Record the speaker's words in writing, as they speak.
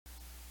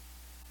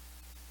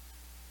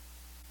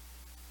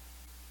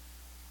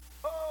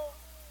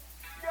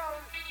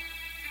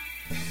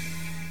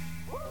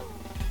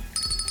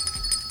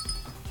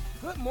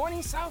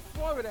morning, South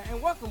Florida,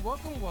 and welcome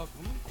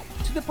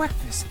to the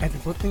breakfast at the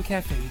Brooklyn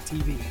Cafe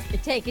TV.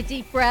 Take a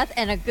deep breath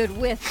and a good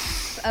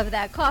whiff of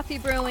that coffee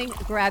brewing.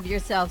 Grab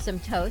yourself some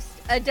toast,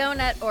 a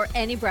donut, or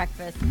any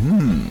breakfast.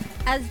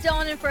 As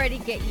Dawn and Freddie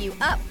get you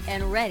up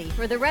and ready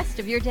for the rest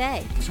of your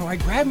day. So I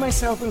grabbed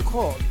myself and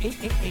called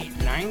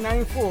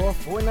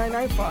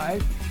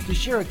 888-994-4995 to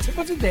share a tip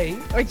of the day.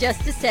 Or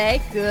just to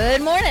say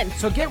good morning.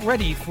 So get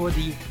ready for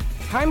the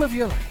time of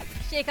your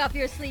life. Shake off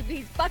your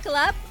sleepies, buckle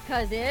up,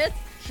 because it's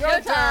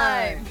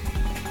Showtime!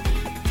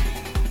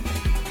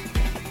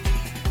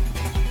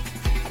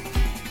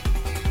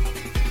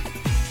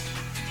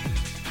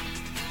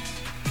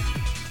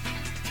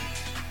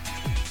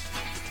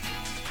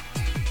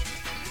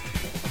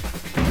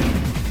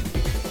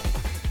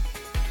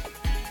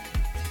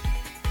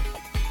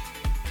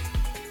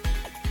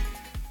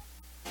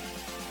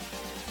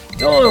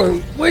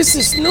 Dawn, where's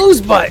the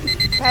snooze button?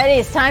 Freddie,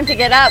 it's time to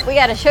get up. We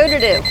got a show to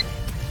do.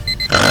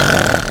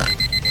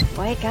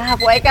 Wake up,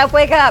 wake up,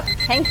 wake up.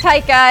 Hang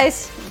tight,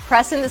 guys.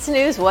 Pressing the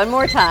snooze one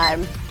more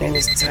time. And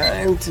it's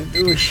time to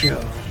do a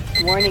show.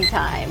 Morning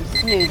time,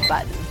 snooze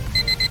button.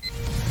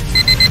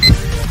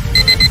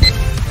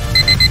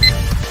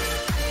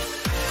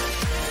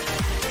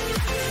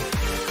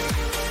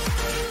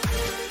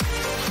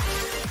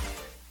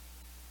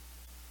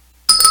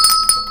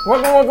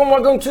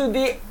 Welcome to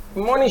the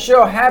morning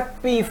show.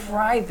 Happy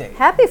Friday.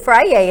 Happy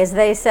Friday, as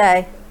they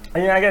say.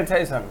 And I gotta tell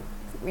you something.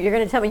 You're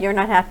going to tell me you're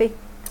not happy?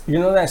 You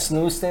know that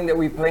snooze thing that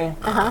we play?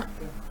 Uh-huh.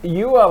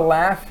 You are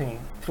laughing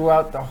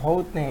throughout the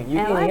whole thing. You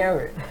can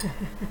hear it.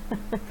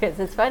 Because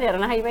it's funny. I don't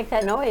know how you make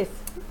that noise.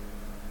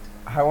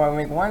 How I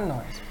make one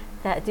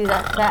noise? Do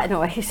that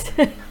noise.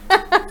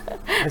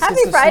 It's Happy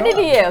just a Friday to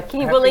snore. you.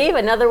 Can you believe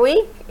another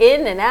week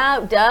in and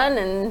out, done,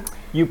 and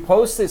You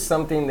posted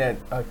something that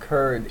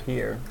occurred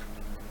here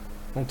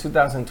in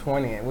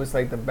 2020. It was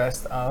like the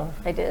best of,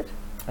 I did?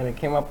 and it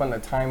came up on the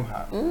Time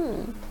Hop.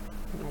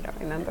 I don't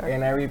remember.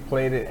 And I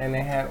replayed it, and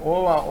it had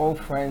all our old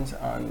friends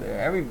on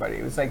there. Everybody.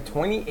 It was like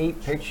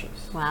 28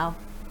 pictures Wow.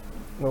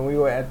 when we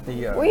were at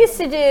the. We used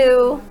to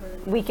do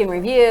week in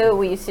review.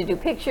 We used to do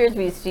pictures.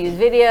 We used to use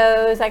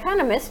videos. I kind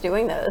of miss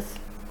doing those.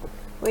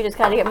 We just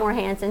got to get more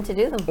hands in to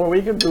do them. Well,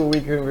 we could do a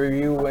weekend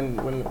review when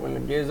the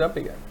gear's up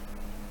again.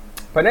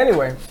 But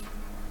anyway,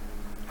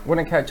 we're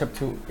gonna catch up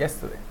to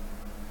yesterday.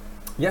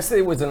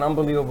 Yesterday was an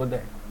unbelievable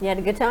day. You had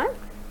a good time?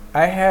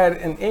 I had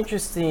an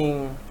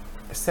interesting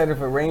set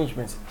of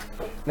arrangements.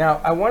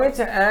 Now, I wanted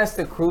to ask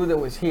the crew that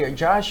was here.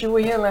 Josh, you were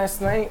here last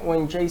night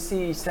when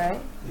JC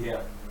sang? Yeah.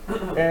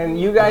 And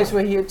you guys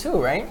were here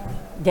too, right?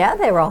 Yeah,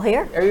 they were all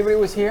here. Everybody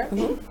was here?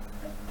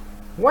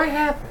 What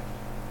happened?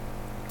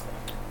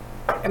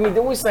 I mean,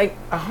 there was like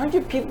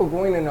 100 people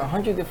going in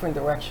 100 different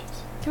directions.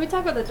 Can we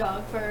talk about the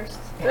dog first?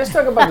 Let's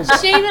talk about this.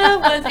 Shayna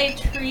was a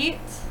treat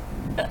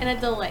and a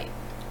delight.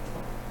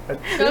 A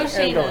Go treat and a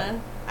Shayna. delight.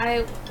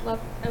 I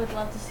would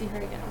love to see her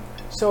again.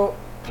 So,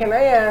 can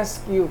I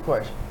ask you a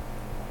question?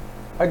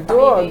 A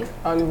dog Maybe.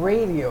 on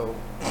radio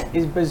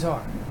is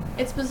bizarre.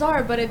 It's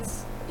bizarre, but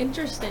it's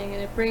interesting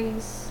and it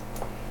brings.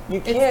 You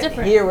It's can't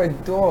different. hear a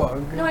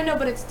dog. No, I know,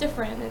 but it's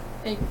different.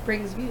 It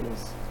brings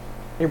views.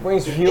 It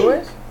brings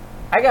viewers.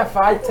 I got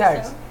 5 think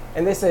texts, so.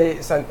 and they say,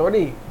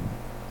 Santori,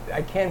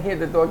 I can't hear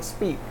the dog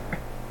speak.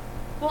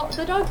 Well,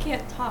 the dog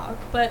can't talk,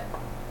 but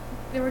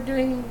they were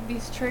doing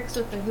these tricks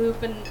with the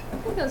hoop, and I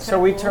think that was So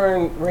we cool.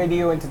 turn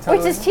radio into Which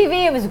television. is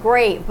TV, it was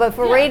great. But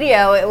for Yeah.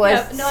 radio, it was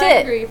Yeah, no, I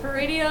sit. agree. For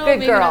radio, Good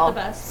maybe girl. not the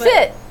best. But,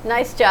 Sit.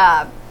 Nice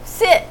job.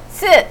 Sit.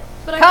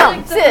 But I Come, feel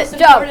like the sit, most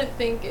jump. important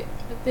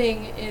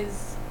thing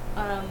is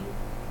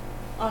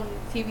on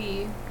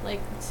TV, like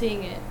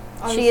seeing it.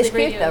 She is Obviously, cute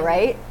radio though, isn't.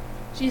 right?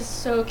 She's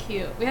so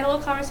cute. We had a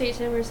little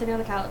conversation. We were sitting on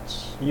the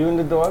couch. You and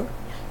the dog?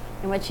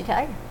 And what'd she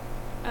tell you?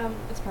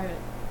 It's private.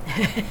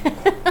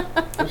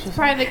 It's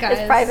private, guys.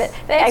 It's private.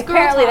 It's girl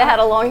Apparently they talk. had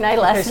a long night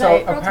Okay, last so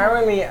night.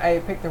 apparently I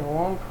picked the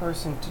wrong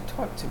person to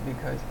talk to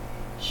because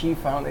she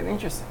found it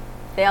interesting.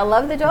 They all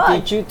love the dog.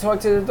 Did you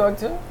talk to the dog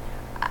too?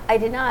 I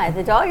did not.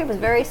 The dog, it was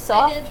very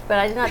soft, did. but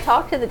I did not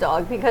talk to the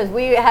dog because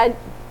we had,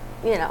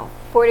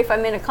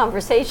 45-minute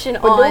conversation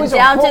But there was a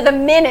down to whole- the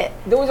minute.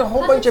 There was a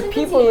whole bunch of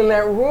people in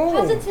that room.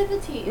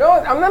 Positivity. No,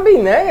 I'm not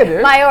being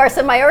negative.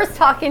 Mayor's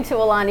talking to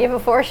Alana. You have a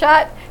 4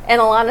 shot? And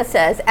Alana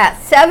says, at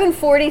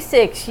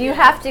 7:46, you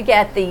have to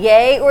get the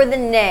yay or the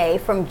nay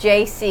from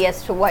JC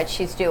as to what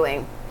she's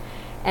doing.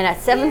 And at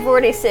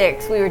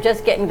 7:46, we were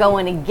just getting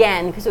going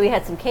again because we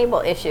had some cable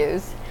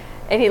issues.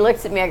 And he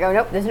looks at me. I go,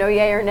 nope, there's no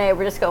yay or nay.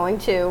 We're just going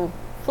to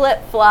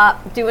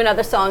flip-flop, do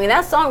another song. And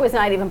that song was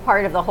not even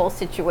part of the whole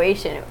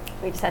situation.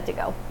 We just had to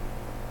go.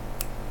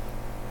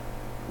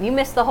 You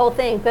missed the whole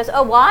thing because,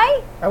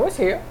 why? I was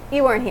here.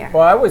 You weren't here.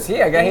 Well, I was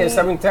here. I got here at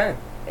 7:10.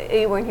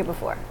 You weren't here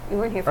before. You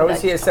weren't here for I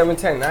was that. here at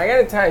 7:10. Now I got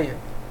to tell you,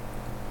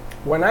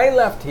 when I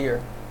left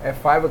here at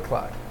 5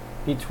 o'clock,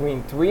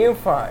 between 3 and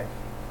 5,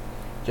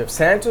 Jeff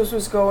Santos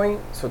was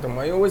going,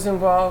 Sotomayor was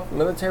involved,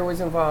 military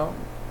was involved.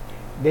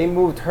 They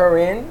moved her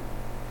in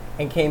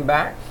and came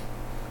back.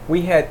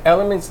 We had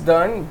elements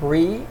done,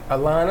 Bree,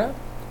 Alana,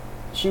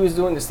 she was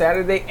doing the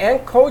Saturday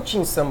and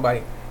coaching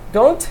somebody.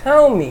 Don't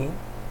tell me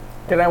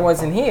that I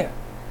wasn't here.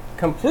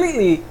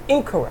 Completely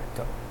incorrect,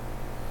 though.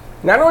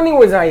 Not only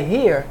was I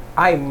here,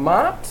 I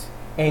mopped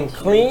and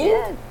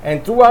cleaned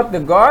and threw out the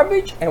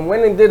garbage and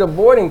went and did a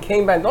board and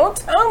came back. Don't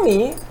tell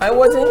me I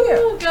wasn't here.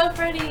 Ooh, go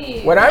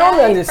Freddie. What I don't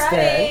Yay, understand,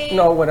 Freddie.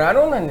 no, what I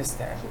don't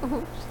understand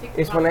Just take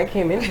is the when I box.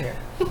 came in here,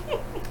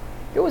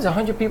 there was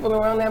 100 people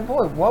around that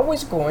board. What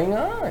was going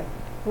on?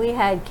 We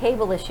had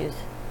cable issues.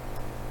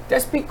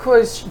 That's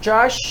because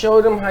Josh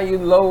showed them how you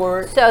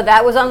lower, So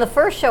that was on the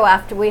first show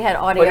after we had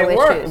audio but it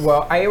worked. issues.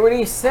 Well, I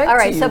already said All to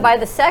right, you. so by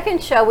the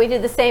second show, we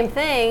did the same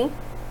thing,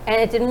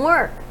 and it didn't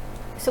work.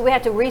 So we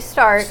had to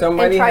restart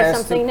Somebody and try has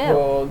something to new.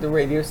 call the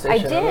radio I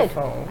station on the did.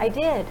 phone I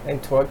did.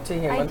 and talk to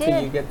him I until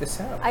did. you get the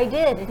sound. I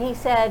did, and he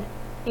said,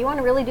 "You want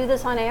to really do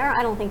this on air?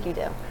 I don't think you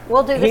do.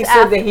 We'll do He this said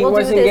after. that he we'll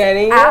wasn't do this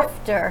getting it?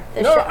 after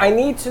the No, show." I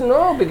need to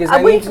know because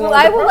I we- need to know.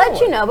 I what the will problem let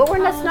you was. know, but we're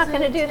I not was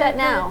going to in do that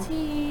now.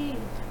 10:15.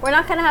 We're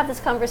not going to have this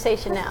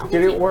conversation now.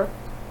 Did it work?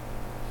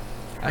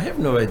 I have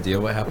no idea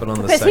what happened on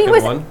the Because he second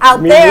was one.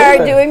 out Me there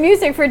neither. doing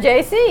music for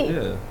JC.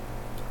 Yeah.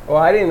 Well,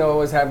 I didn't know what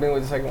was happening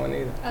with the second one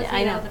either. I was Yeah, I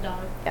hanging know. out with the dog.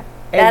 Yeah.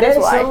 And That is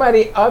then why.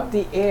 somebody upped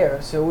the air,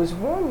 so it was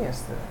warm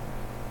yesterday.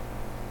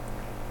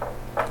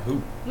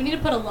 Who? We need to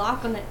put a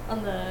lock on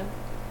the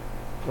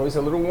It was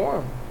a little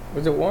warm.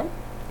 Was it warm?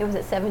 It was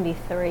at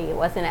 73. It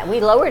wasn't at. We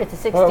lowered it to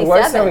 67. Well,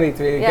 it was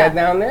 73. It Yeah. got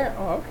down there?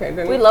 Oh, okay.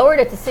 Then We lowered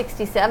it to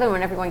 67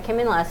 when everyone came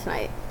in last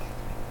night.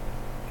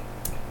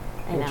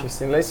 I know.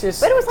 Interesting. Let's just.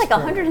 But it was like turn-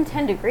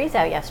 110 degrees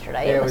out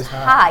yesterday. Yeah, it it was was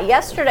hot. hot.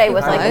 Yesterday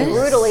was like a Nice.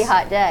 brutally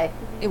hot day.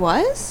 It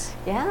was?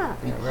 Yeah.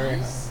 Yeah, very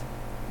hot.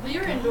 But you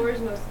were indoors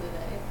most of the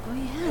day. Oh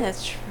yeah,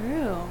 that's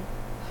true.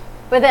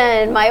 But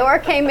then Mayor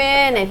came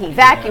in and he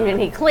vacuumed and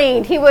he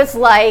cleaned. He was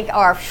like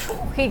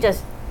he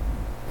just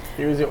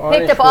He was the picked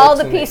Arnold up all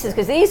the Schwarzenegger. pieces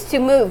because these two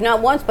moved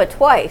not once but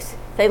twice.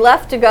 They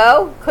left to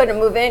go, couldn't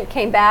move in,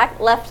 came back,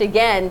 left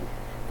again.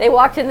 They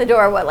walked in the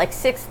door like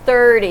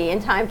 6:30 in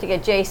time to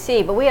get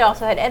JC. But we had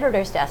also had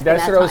editor's desk.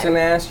 That's in what that I was time.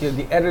 going to ask you.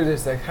 The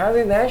editor's like, how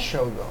did that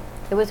show go?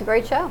 It was a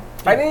great show.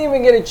 I didn't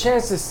even get a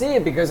chance to see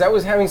it because I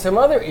was having some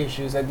other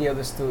issues at the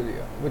other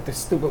studio with the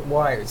stupid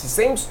wires. The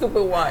same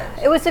stupid wires.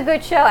 It was a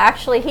good show.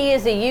 Actually, he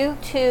is a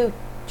U2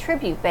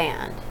 tribute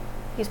band.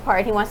 He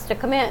wants to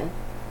come in.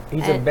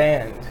 He's a And-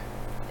 band.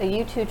 A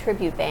U2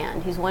 tribute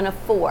band. He's one of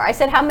 4. I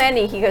said, how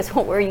many? He goes,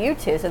 well, we're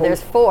U2, so there's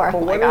 4. but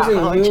I'm what like, is a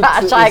oh, U2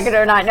 Josh, I is-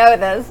 could not know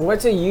this.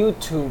 What's a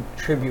YouTube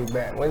tribute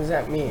band? What does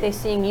that mean? They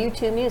sing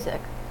U2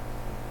 music.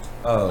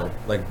 Oh,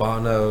 like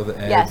Bono, The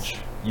Edge, Yes.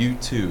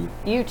 U2.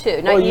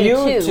 U2, not Oh,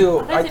 U2.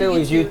 YouTube. I I thought it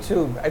was said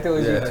YouTube. I thought it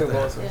was Yeah, YouTube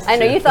also. Yeah. I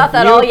know you thought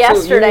that all U2, you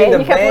yesterday, mean and the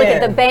you kept looking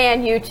at the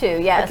band. band U2. I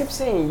Yes. kept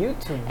saying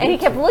YouTube. And he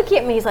kept looking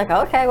at me. He's like,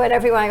 okay,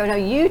 whatever you want. I go, no,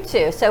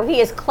 U2. So he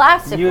is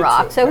classic U2,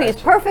 rock. So he's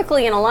gotcha.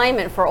 perfectly in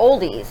alignment for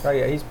oldies. Oh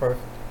yeah, he's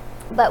perfect.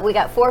 But we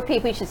got 4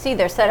 people. You should see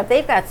their setup.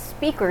 They've got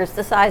speakers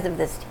the size of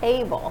this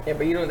table. Yeah,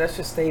 but you know that's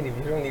just stadium.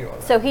 You don't need all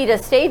that. So he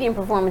does stadium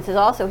performances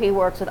also. He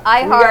works with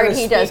got iHeart. a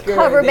He does speaker,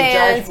 cover the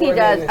bands. He dashboard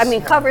does, and I mean,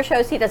 it's- cover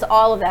shows. He does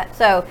all of that.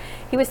 So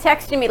he was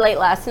texting me late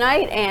last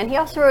night, and he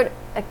also wrote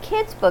a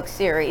kids book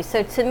series.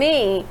 So to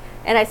me,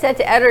 and I said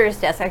to editor's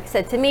desk, I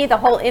said, to me, the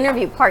whole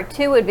interview part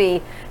 2 would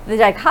be the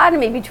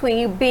dichotomy between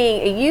you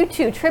being a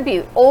U2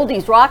 tribute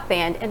oldies rock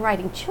band and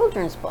writing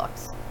children's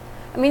books.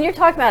 I mean, you're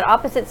talking about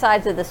opposite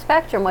sides of the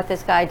spectrum, what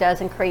this guy does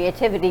in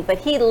creativity, but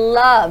he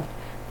loved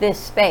this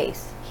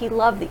space. He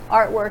loved the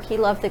artwork. He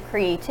loved the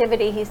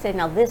creativity. He said,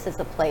 now this is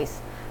a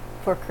place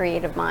for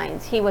creative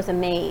minds. He was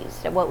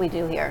amazed at what we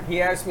do here.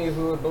 He asked me if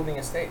we were building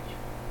a stage.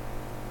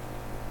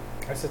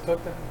 I said,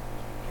 talk to him.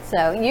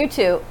 So you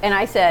two, and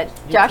I said,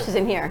 Josh two. is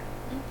in here.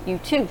 You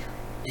two.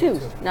 You Two,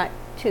 two. not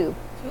two.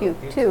 You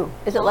You two.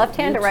 Is it left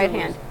hand or You right two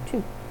hand? is-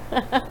 Two.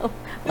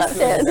 This Left is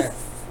hand. that.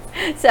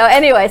 So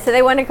anyway, so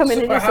they want to come in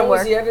So, and do how some was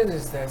work. the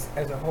editor's desk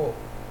as a whole?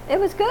 It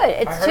was good. I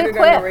It's heard too it on the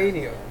quick.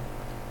 radio.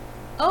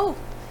 Oh,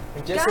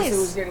 And just as it Guys.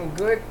 was getting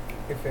good,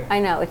 it finished. I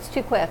know, it's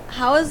too quick.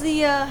 how was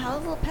the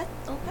little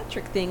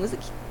Patrick thing? Was it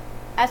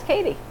Ask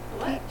Katie.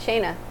 What?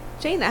 Shayna.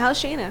 Shayna?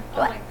 How's Shayna?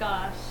 Oh my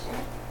gosh.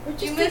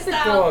 But You just missed take the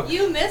out. dog.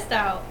 You missed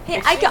out. Hey,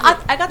 It's I got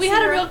We to had see a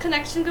her- real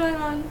connection going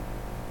on.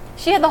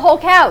 She had the whole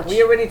couch.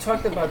 We already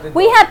talked about the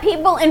We dog. had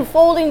people in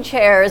folding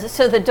chairs,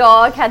 so the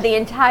dog had the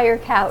entire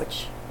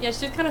couch. Yeah,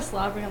 she was kind of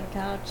slobbering on the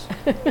couch.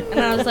 And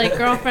I was like,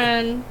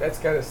 girlfand. That's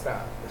gotta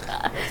stop.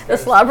 The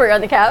slobbery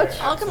on the couch.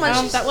 Oh come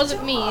on, she's that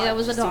wasn't me. That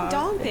was a she's a dog.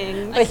 dog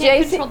thing. I But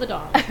can't JC control the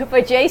dog.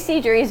 But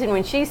JC Dreesen,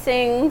 when she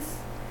sings,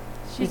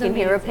 you She's can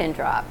hear a amazing. pin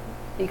drop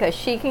because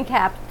she can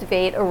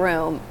captivate a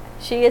room.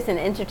 She is an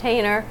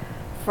entertainer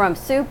from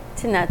soup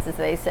to nuts, as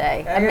they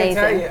say. I gotta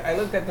tell you, Amazing. I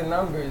looked at the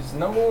numbers.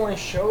 #1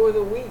 show of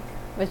the week.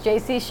 Was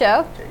JC's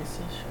show? JC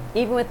show.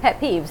 Even with pet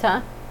peeves,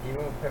 huh?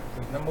 Even with pet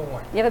peeve,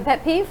 #1. You have a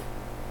pet peeve?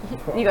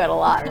 You got a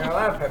lot. I got a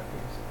lot of pet peeves.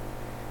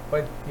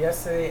 But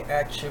yesterday,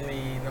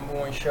 actually,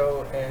 #1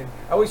 show, and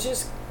I was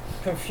just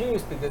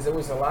confused because there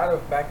was a lot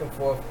of back and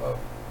forth of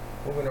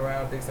moving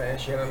around, things like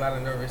that. She had a lot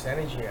of nervous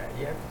energy.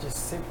 You have to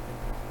just sit.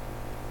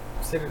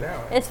 sit it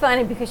out. It's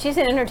funny because she's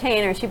an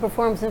entertainer. She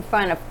performs in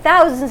front of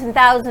thousands and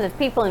thousands of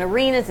people in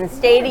arenas and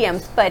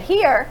stadiums. But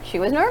here, she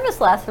was nervous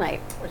last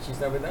night, Well, she's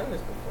never done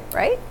this before.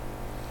 right?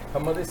 Her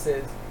mother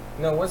says,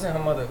 no, it wasn't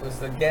her mother. It was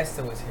the guest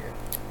that was here.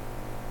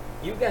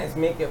 You guys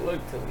make it look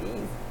too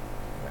easy.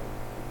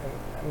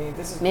 I mean,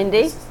 this is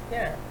Mindy?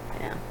 Yeah.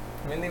 Yeah.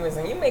 Mindy was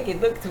saying, you make it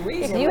look too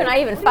easy. If I'm you and like,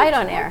 I even "What are fight you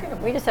on air. talking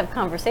about?" We just have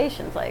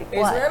conversations like, It's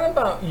what? not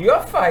about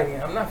you're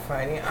fighting. I'm not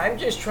fighting. I'm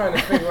just trying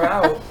to figure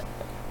out.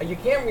 You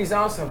can't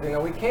resolve something.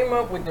 Now, we came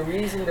up with the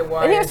reason that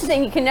why. And here's the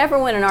thing, you can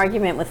never win an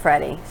argument with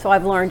Freddie. So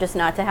I've learned just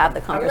not to have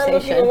the I'm not looking to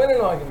conversation. win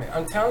an argument.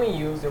 I'm telling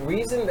you the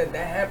reason that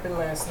happened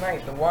last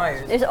night, the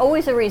wires, There's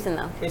always a reason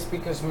though. is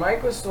because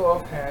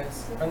Microsoft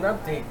has an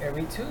update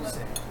every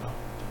Tuesday.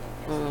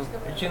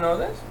 Did you know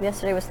this?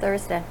 Yesterday was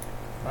Thursday.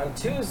 On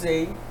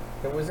Tuesday,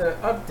 there was an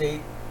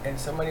update, and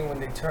somebody, when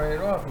they turned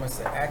it off,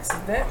 must have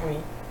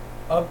accidentally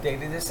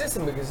updated the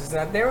system because it's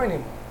not there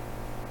anymore.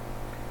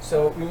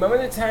 So remember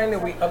the time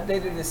that we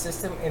updated the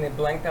system and it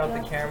blanked out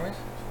the cameras?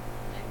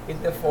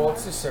 It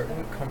defaults to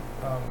certain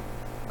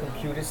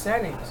computer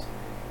settings.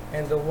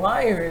 And the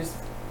wires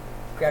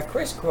got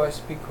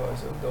crisscrossed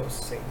because of those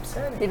same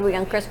settings. Did we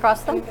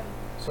uncrisscross them?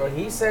 So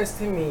he says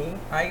to me,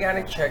 I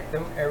gotta check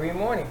them every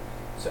morning.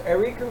 So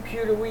every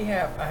computer we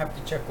have, I have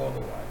to check all the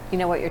wires. You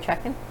know what you're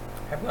checking?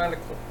 I have not a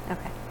clue.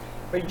 Okay.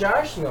 But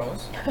Josh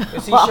knows,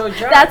 because he Well, showed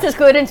Josh. that's as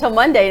good until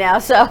Monday now,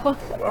 so.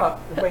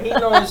 Well, but he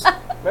knows.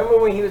 Remember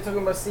when he was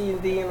talking about C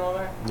and D and all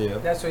that? Yeah.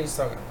 That's what he's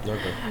talking about.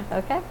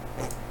 Okay.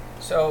 Okay.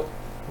 So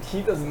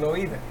he doesn't know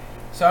either.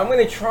 So I'm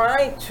going to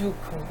try to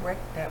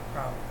correct that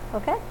problem.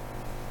 Okay.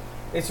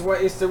 It's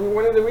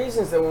one of the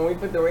reasons that when we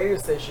put the radio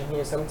station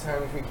here,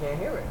 sometimes we can't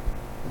hear it,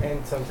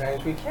 and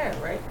sometimes we can,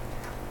 right?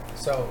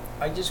 So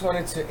I just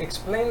wanted to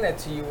explain that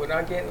to you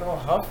without getting all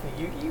huffy.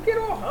 You get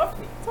all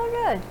huffy. It's all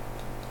good.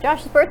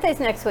 Josh's birthday's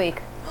next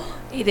week.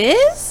 It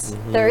is?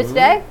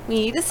 Thursday. We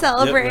need to Yep,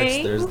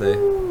 celebrate. next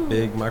Thursday.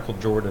 Big Michael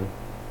Jordan.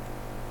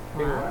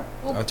 Big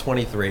what?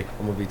 23.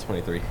 I'm gonna be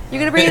 23. You're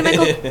gonna bring in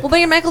Michael. We'll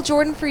bring in Michael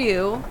Jordan for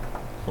you.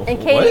 And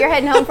Katie, What? you're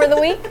heading home for the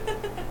week?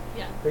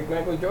 Yeah. Big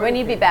Michael Jordan. When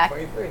you be fan, back?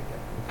 23.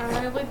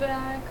 I'll be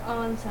back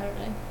on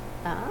Saturday.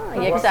 Oh,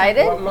 you What-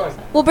 excited? What month?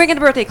 We'll bring in a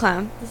birthday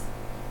clown.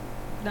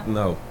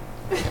 No.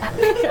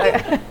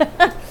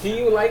 Do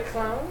you like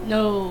clown?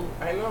 No.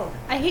 I know.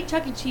 I hate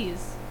Chuck E.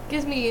 Cheese.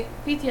 Gives me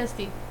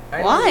PTSD.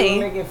 I Why? know you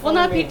were making fun Well,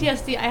 not of me.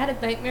 PTSD. I had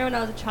a nightmare when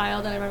I was a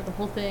child, and I remember the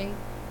whole thing.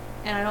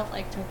 And I don't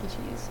like Chuck E.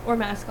 Cheese or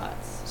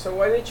mascots. So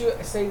why did you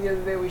say the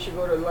other day we should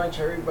go to lunch,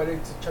 everybody,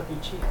 to Chuck E.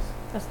 Cheese?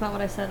 That's not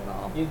what I said at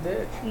all. You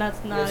did. And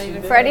that's not Yes, you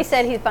even. did. Freddie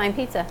said he's buying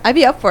pizza. I'd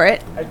be up for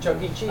it. At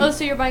Chuck E. Cheese. Oh,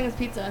 so you're buying us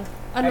pizza?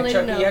 At Unrelated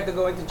Chuck E. note. You have to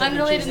go into Chuck E.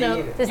 Unrelated Cheese note. and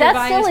eat it. Does You're that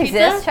buying still us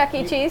pizza? exist, Chuck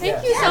E. Cheese?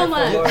 Thank Yes. you so In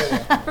much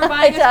Florida. for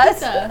buying It us does.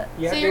 pizza.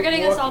 You So have you're to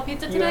getting us walk- all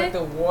pizza You have today?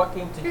 to walk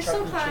into You're Chuck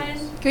so E. kind.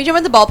 Cheese. Can we jump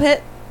in the ball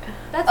pit?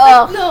 That's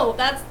Ugh. like, no.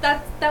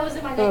 That was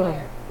in my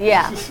nightmare.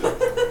 Yeah.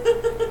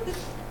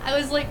 I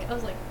was like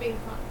being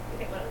fun.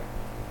 Okay, whatever.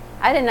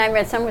 I had a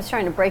nightmare that someone was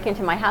trying to break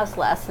into my house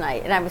last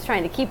night, and I was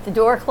trying to keep the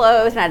door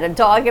closed, and I had a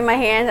dog in my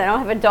hand. I don't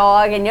have a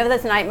dog, and you know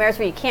those nightmares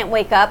where you can't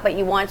wake up, but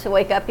you want to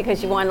wake up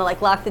because you want to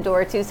like lock the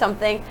door to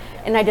something,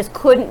 and I just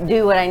couldn't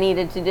do what I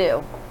needed to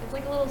do. It's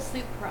like a little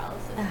sleep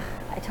paralysis.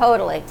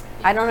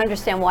 I don't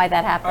understand why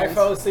that I happens.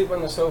 fell asleep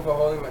on the sofa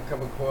holding my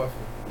cup of coffee,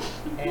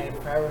 and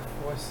Farrah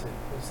Fawcett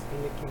was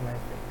licking my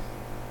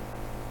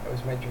face. That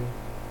was my dream.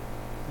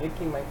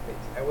 Licking my face.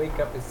 I wake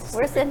up, it's the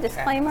Where's the stupid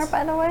disclaimer, cat.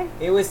 by the way?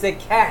 It was the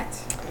cat.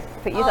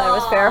 But you thought it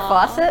was Farrah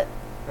Fawcett?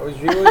 It was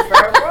really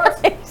Farrah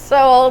Fawcett. So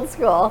old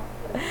school.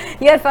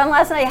 You had fun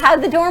last night. How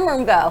did the dorm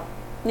room go?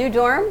 New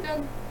dorm?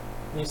 Good.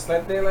 You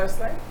slept there last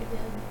night? I did.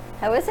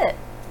 How is it?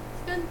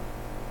 It's good.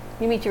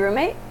 You meet your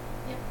roommate?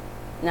 Yep.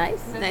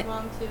 Nice. Met Nice. my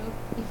mom too.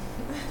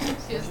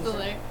 She was still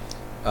there.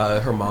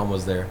 Her mom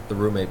was there. The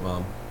roommate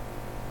mom.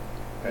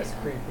 That's Yeah.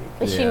 creepy.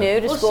 Is she Yeah. new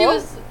to Well, school? she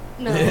was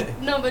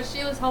no, but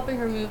she was helping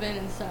her move in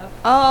and stuff.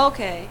 Oh,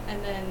 okay.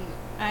 And then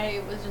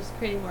I was just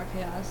creating more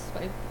chaos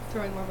by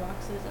throwing more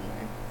boxes in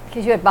there.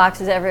 Because you had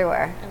boxes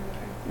everywhere. Everywhere.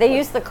 They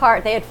used the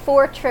cart. They had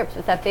 4 trips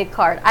with that big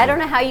cart. I don't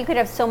know how you could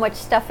have so much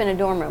stuff in a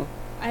dorm room.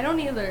 I don't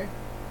either.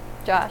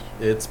 Josh.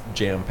 It's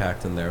jam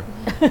packed in there.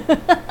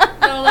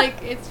 No,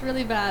 like it's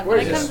really bad. Where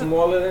When is I it come to-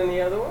 smaller than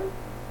the other one?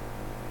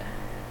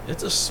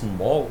 It's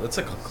it's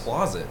like a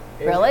closet.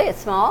 Is Really? it?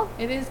 It's small?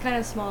 It is kind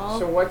of small.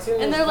 So what's in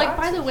And those they're like,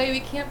 by boxes? the way, we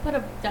can't put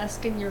a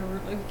desk in your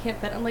room. We can't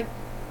fit. I'm like,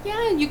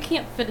 yeah, you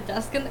can't fit a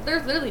desk in.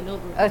 There's literally no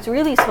room. Oh, it's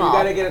really You small.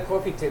 gotta get a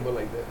coffee table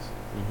like this.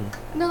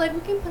 And they're like, we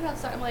can put it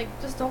outside. I'm like,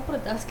 just don't put a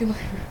desk in my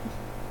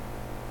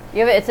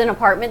room. It's an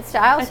apartment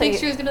style. I so think you-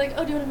 she was gonna be like,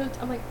 oh, do you want to move?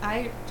 I'm like,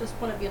 I just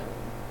want to be in a room.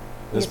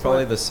 It's Yes,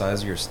 probably what? the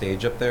size of your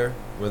stage up there,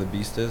 where the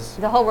beast is.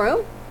 the whole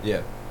room?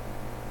 Yeah.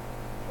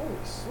 Holy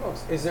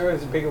smokes. Is there a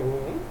bigger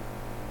room?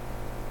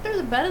 There's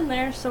a bed in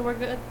there, so we're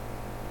good.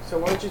 So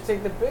why don't you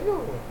take the bigger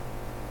room?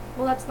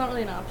 Well, that's not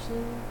really an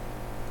option.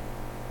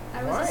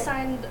 I was Why?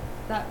 assigned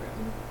that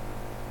room.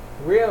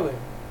 Really?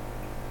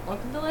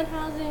 Welcome to Lit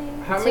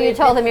Housing. How So many you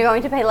told them people- you're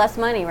going to pay less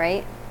money,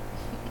 right?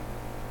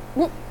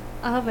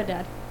 I'll have my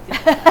dad.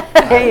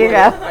 There you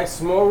go. A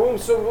small room,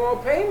 so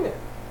more payment.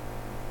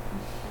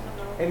 I don't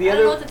know. And the I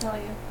other- don't know what to tell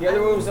you. The other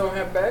rooms don't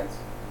have beds?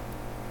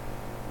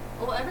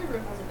 Well, every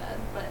room has a bed,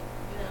 but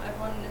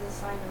everyone is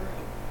assigned a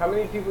room. How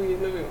many people are you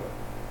living with?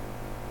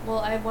 Well,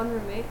 I have one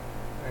roommate.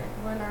 Right.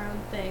 We're in our own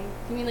thing.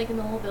 You mean like in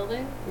the whole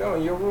building? No,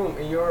 in your room,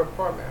 in your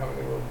apartment, how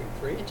many rooms?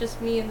 Three? It's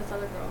just me and this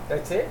other girl.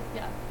 That's it?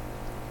 Yeah.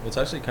 It's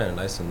actually kind of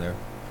nice in there.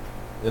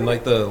 In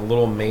like the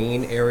little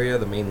main area,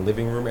 the main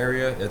living room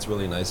area, it's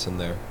really nice in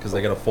there because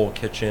they got a full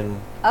kitchen.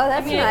 Oh,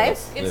 that's I mean,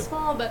 nice. It's Yeah.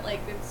 small, but like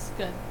it's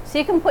good. So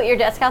you can put your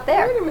desk out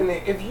there. Wait a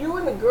minute. If you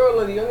and the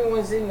girl are the only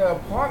ones in the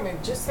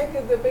apartment, just take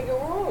the bigger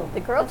room. The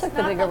girl That's took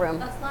the not bigger that- room.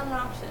 That's not an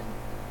option.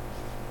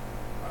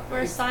 We're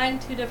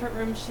assigned 2 different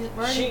rooms.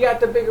 She got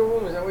the bigger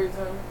room. Is that what you're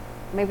telling me?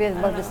 Maybe they're I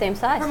both don't the know. same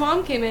size. Her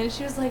mom came in.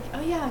 She was like, "Oh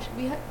yeah,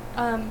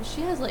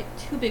 she has like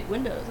 2 big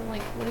windows." I'm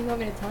like, "What do you want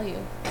me to tell you?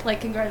 Like,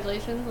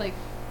 congratulations. Like,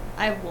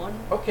 I have one."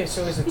 Okay,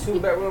 so it's a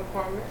 2-bedroom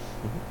apartment,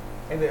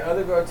 and the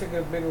other girl took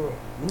a bigger room.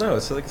 No,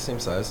 it's like the same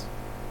size.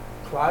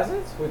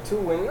 Closets with 2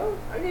 windows?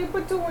 I can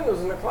put 2 windows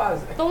in the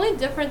closet. The only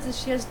difference is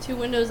she has 2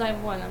 windows. I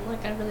have one. I'm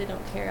like, I really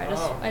don't care. I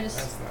that's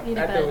just not- need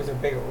a I thought it bed. was a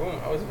bigger room.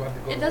 I was about to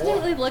go It to doesn't war.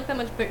 really look that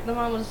much bigger. The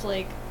mom was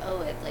like,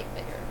 "Oh, it's like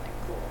bigger." I'm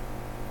like, cool.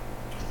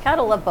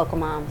 Gotta love vocal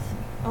moms.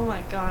 Oh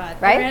my god.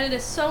 Right? I ran into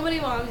so many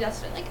moms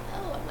yesterday. Like,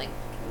 oh, I'm like,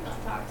 can you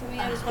not talk to me?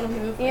 I just want to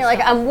move. You're like,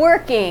 I'm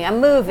working, I'm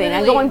moving,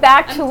 I'm Literally, going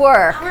back to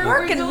work. We're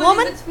Working, going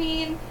woman. in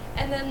between,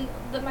 and then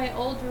my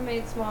old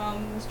roommate's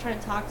mom was trying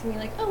to talk to me.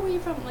 Like, oh, where are you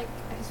from? I'm like,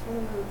 I just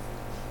want to move.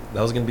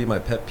 That was gonna be my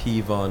pet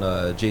peeve on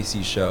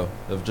JC's show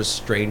of just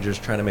strangers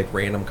trying to make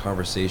random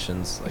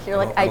conversations. You're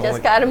like, don't- I don't just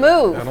like- gotta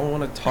move. I don't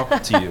want to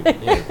talk to you.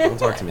 Yeah, don't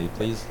talk to me,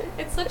 please.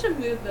 It's such a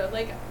mood though.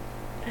 Like,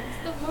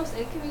 it's the most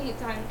inconvenient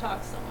time to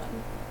talk to someone.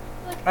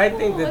 Like, I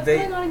think that what's they-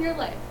 going on in your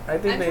life? I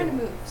think I'm they- trying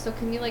to move. So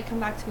can you like come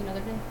back to me another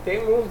day?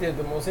 They moved at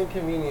the most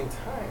inconvenient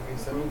time.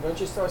 I mean,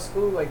 don't you start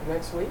school like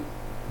next week?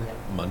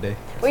 Monday.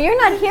 Well, you're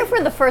not here for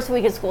the first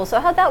week of school, so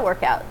how'd that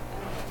work out?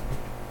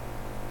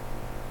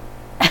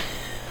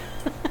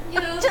 You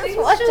know, Just things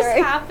wondering. just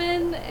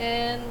happen,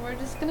 and we're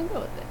just gonna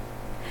go with it.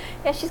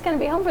 Yeah, she's gonna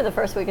be home for the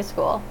first week of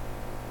school.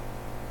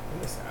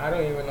 Listen, I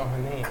don't even know her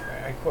name.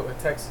 I call her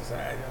Texas.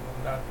 I don't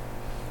know nothing.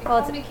 They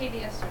Well, called me Katie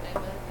yesterday,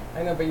 but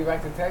I know, but you're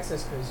back to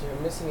Texas because you're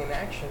missing in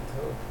action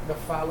till the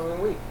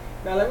following week.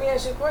 Now, let me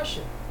ask you a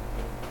question.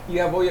 You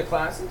have all your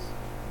classes?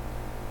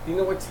 Do you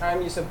know what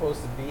time you're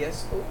supposed to be at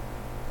school?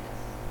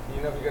 Do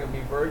you know if you're going to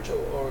be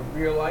virtual or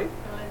real life?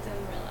 no, it's in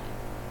real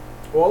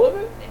life. All of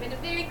it? They made it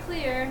very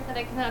clear that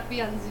I cannot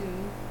be on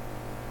Zoom.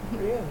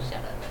 Really? Shut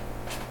up.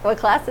 What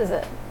class is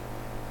it?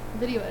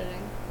 Video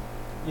editing.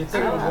 You're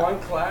taking Ah. one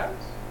class?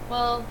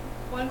 Well,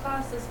 one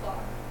class is block.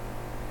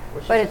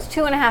 What's But your it's class?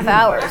 2.5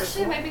 hours.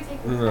 Actually, I might be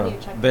taking. No, I need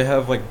to check. they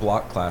have like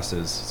block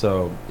classes.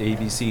 So A,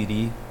 B, C,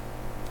 D,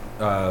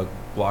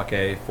 block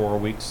A 4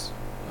 weeks,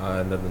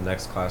 and then the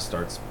next class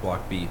starts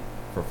block B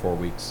for 4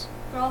 weeks.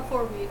 For all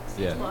 4 weeks,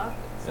 Yeah. each block.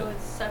 So Yeah.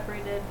 it's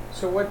separated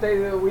So what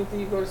day of the week do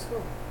you go to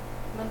school?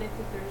 Monday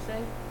through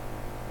Thursday.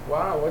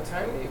 Wow, what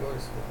time do you go to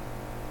school?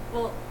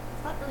 Well,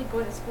 it's not really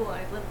going to school.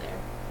 I live there.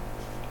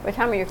 What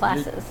time are your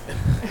classes?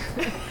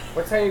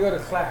 What time you go to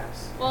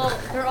class? Well,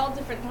 they're all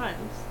different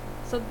times.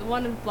 So the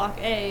one in block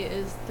A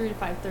is 3 to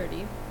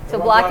 5:30. So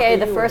what block block A, are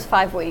the you first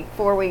in?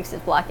 4 weeks is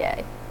block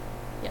A.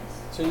 Yes.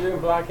 So you're in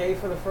block A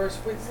for the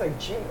first week? It's like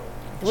jail.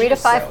 3 to Jail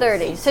cells.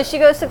 5:30. So she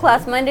goes to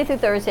class Monday through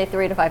Thursday,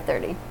 3 to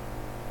 5:30,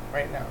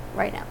 Right now.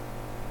 right now.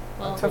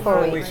 Well, Until For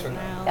 4 not weeks from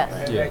right now. now. Yes. but-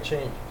 And Yeah. that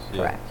changes. Yeah.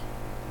 Correct.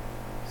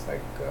 It's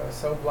like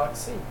cell block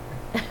C.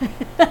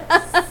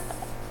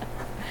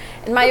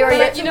 And my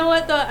But you know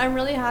what though? I'm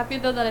really happy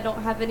though that I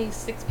don't have any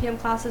 6 p.m.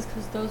 classes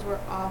because those were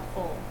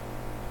awful.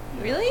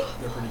 Really?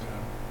 They're pretty good.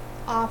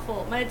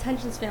 Awful. My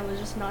attention span was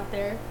just not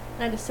there. And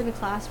I had to sit in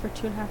class for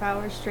 2.5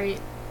 hours straight.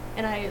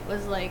 And I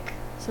was like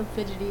so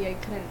fidgety I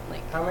couldn't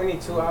like How many?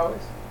 2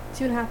 hours?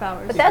 2.5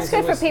 hours. But that's Because it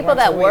good for was people once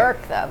a that week.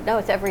 work, though. No,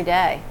 it's every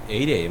day.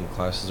 8 a.m.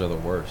 classes are the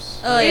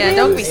worst. Oh yeah, Really?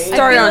 don't be I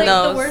started feel on like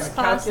the those. worst A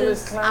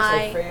calculus classes, class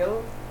I I-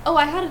 failed. Oh,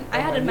 I had my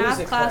a math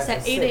music class class at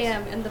at 8 6.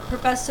 a.m. and the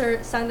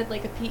professor sounded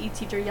like a PE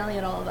teacher yelling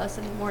at all of us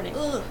in the morning.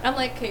 Ugh. I'm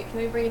like, okay, can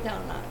we bring it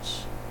down a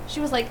notch? She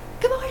was like,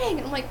 good morning,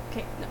 and I'm like,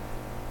 okay, no.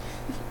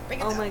 Bring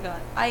it Oh down. my god,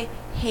 I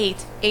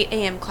hate 8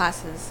 a.m.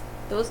 classes.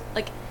 Those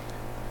like,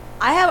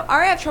 I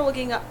already have trouble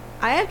waking up.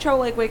 I have trouble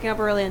like waking up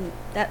early, and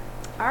that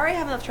I already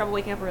have enough trouble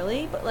waking up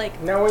early. But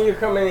like, Now when you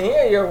come in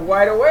here, you're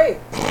wide awake.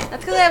 that's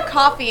because I have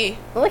coffee.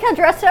 Well, look how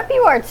dressed up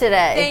you are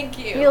today. Thank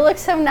you. You look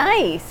so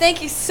nice.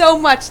 Thank you so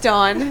much,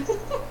 Dawn.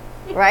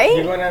 You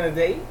Right? going on a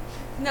date?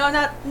 No,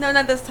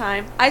 not this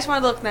time. I just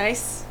want to look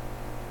nice.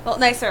 Well,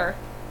 nicer.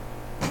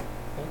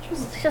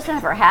 Interesting. She doesn't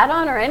have her hat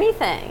on or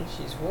anything.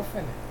 She's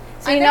woofing it.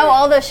 So I you never- know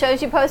all those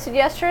shows you posted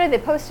yesterday? They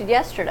posted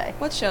yesterday.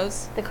 What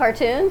shows? The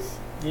cartoons?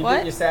 You What?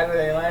 did your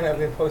Saturday lineup.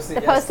 They posted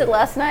They posted yesterday.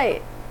 last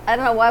night. I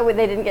don't know why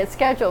they didn't get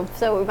scheduled,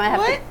 so we might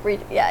have to What?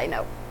 read. Yeah, I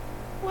know.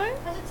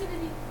 What?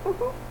 Positivity.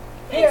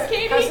 Yeah,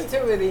 Katie.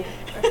 positivity.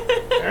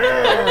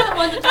 I'm not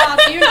one to talk,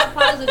 so you're not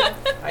positive.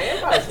 I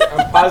am positive.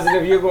 I'm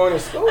Positive you're going to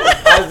school.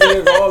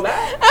 Positive all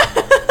that.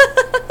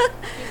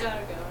 You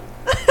gotta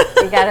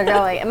go. You got her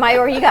going.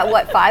 Mayur, you got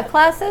what, 5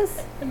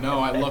 classes? No,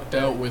 I lucked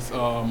out with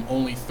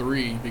only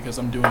 3 because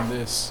I'm doing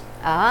this.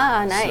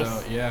 Ah, nice.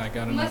 So yeah, I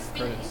got enough Must be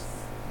credits.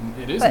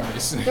 It is But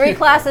nice. 3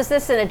 classes,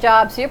 this, and a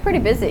job, so you're pretty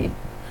busy.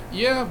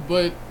 Yeah,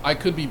 but I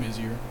could be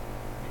busier.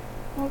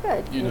 Well,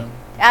 good. You know.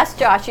 Ask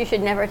Josh. You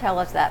should never tell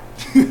us that.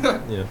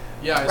 Yeah.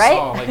 Yeah, I Right?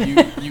 saw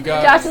like you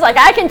got Josh is like,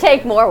 I can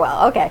take more.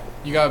 Well, okay.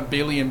 you got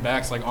Bailey and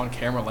Bax like on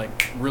camera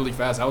like really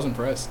fast. I was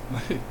impressed.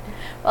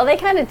 Well, they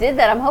kind of did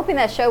that. I'm hoping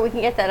that show, we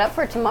can get that up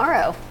for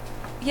tomorrow.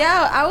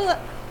 Yeah, I was.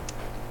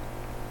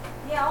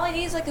 Yeah, all I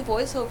need is like a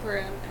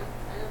voiceover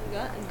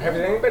and Have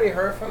anybody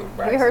heard from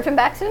Braxton? Have you heard from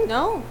Baxton?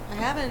 No, I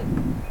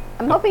haven't.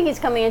 I'm hoping he's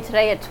coming in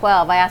today at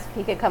 12. I asked if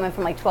he could come in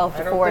from like 12 I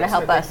to don't 4 to think so.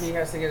 help I think us. He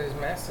has to get his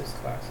master's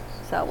classes.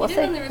 So we'll He see.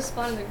 didn't really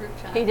respond in the group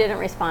chat. He didn't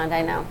respond,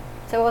 I know.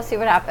 So we'll see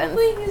what happens.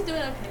 Hopefully he's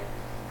doing okay.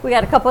 We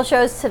got a couple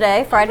shows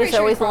today. Fridays pretty are sure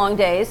always he's long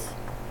days.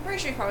 I'm pretty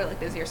sure he's probably like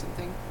busy or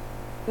something.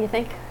 You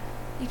think?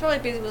 He's probably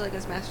busy with like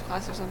his master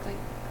class or something.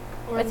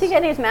 Or What's he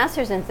getting his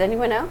master's in? Does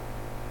anyone know?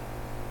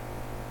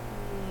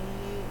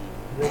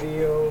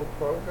 Video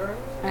programming?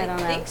 I don't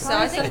know. think so.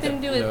 Probably I think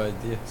something to do with No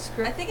idea.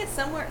 script, I think it's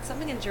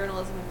something in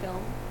journalism and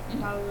film.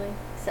 probably.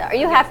 So are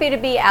you happy to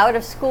be out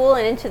of school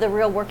and into the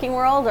real working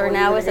world, or When are you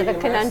now gonna is it get a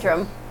your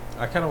conundrum?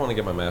 I kind of want to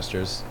get my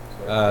master's,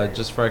 Okay.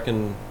 just for I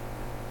can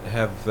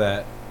have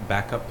that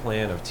backup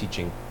plan of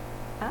teaching,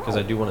 because I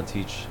Oh. do want to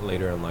teach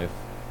later in life.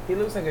 He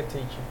looks like a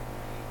teacher.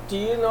 Do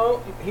you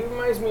know, he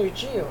reminds me of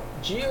Gio.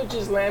 Gio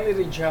just landed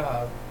a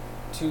job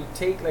to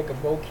take like a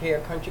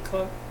Beaucaire country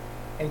club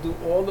and do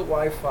all the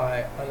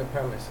Wi-Fi on the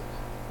premises.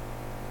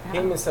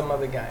 Him and some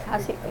other guy.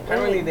 How's he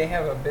Apparently doing? they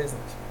have a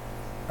business.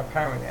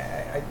 Apparently.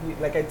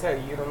 Like I tell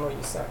you, you don't know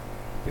your son.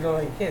 You don't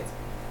know your kids.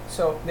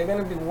 So they're going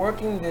to be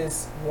working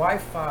this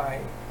Wi-Fi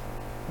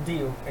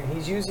deal, and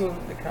he's using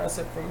the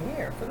concept from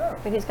here for them.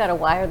 But he's got to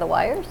wire the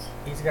wires?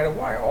 He's got to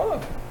wire all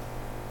of it.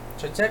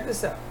 So check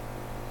this out.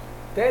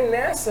 Then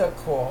NASA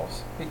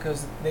calls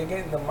because they're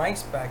getting the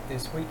mice back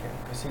this weekend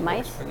because he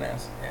Mice? works for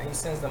NASA. Yeah, he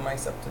sends the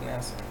mice up to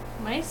NASA.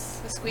 Mice?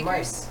 The squeakers.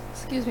 Mice.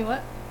 Excuse me,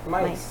 what?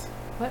 Mice.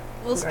 What?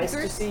 Little Nice to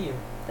squeakers. see you.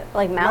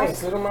 Like Mice,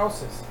 mouse? little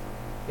mouses.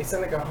 They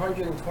send like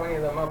 120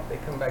 of them up. They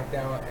come back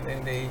down, and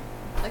then they.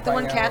 Like the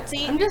one find out- cats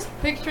eat. I'm just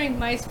picturing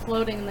mice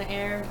floating in the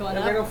air, going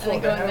No, up they don't and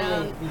float. then They going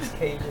have down. these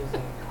cages.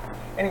 And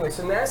anyway,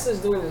 so NASA's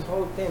doing this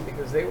whole thing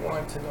because they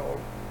want to know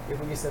if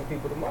we can send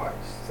people to Mars.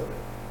 So,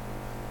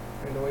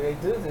 and the way they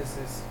do this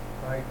is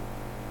like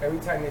every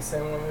time they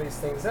send one of these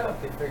things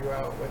up, they figure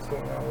out what's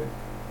going on with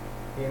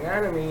the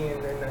anatomy,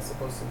 and then that's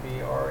supposed to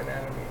be our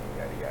anatomy, and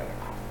yada yada.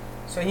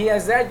 So he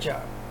has that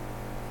job,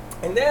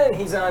 and then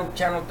he's on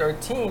Channel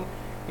 13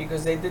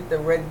 because they did the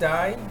red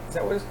dye. Is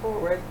that what it's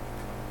called?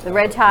 The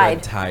red tide.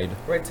 Red tide.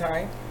 Red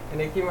tide, and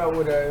they came out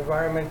with an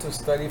environmental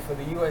study for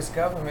the U.S.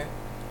 government.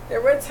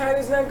 That red tide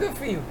is not good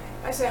for you.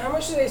 I said, how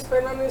much did they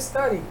spend on this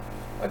study?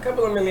 A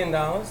couple of $1 million.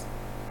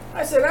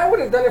 I said, I would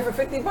have done it for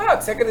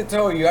 $50. I could have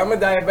told you, I'm a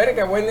diabetic.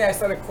 I went there, I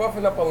started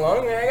coughing up a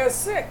lung, and I got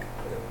sick.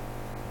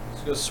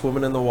 Just go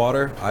swimming in the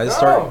water. I No,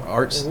 start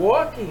arts.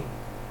 walking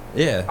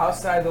Yeah.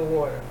 outside the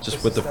water.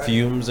 Just with the study.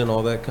 fumes and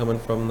all that coming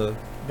from the.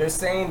 They're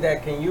saying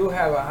that can you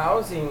have a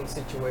housing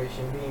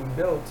situation being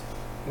built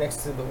next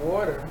to the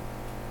water,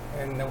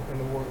 and the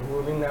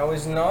ruling now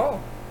is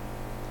no.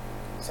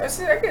 So I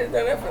said, I could have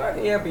done that for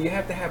nothing. Yeah, but you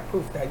have to have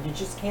proof that you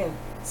just can't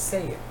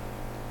say it.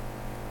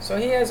 So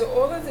he has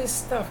all of this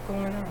stuff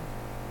going on.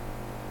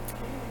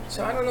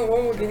 So I don't know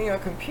when we're getting a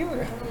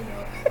computer.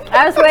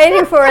 I was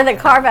waiting for the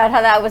carve out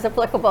how that was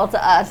applicable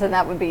to us, and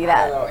that would be I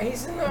that. don't know. He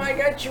said, no, I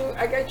got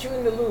you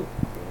in the loop.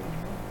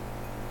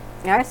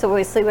 All right, so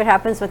we'll see what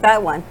happens with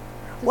that one.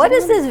 What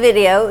is this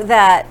video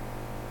that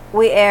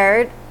we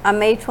aired on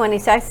May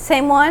 22nd?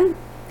 Same one?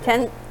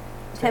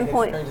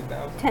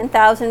 300,000.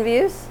 10,000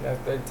 views?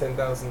 That's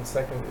 10,000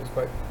 second views,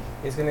 but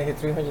it's gonna hit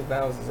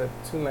 300,000 at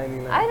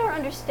 $2.99. I don't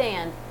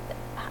understand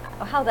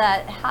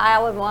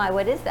how and why.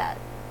 What is that?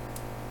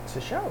 It's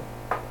a show.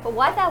 But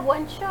why that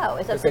one show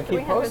is up Because to they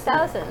keep posting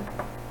it. 300,000?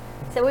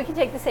 So we can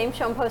take the same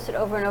show and post it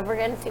over and over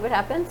again and see what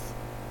happens?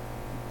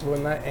 Well,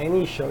 not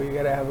any show. You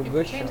gotta have a You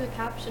good change show. the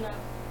caption up.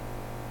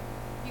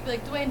 You'd be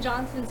like, Dwayne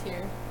Johnson's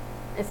here.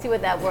 And see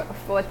what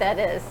that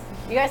is.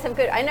 You guys have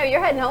good. I know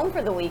you're heading home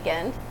for the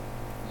weekend.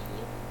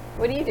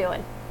 What are you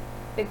doing?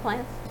 Big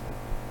plans?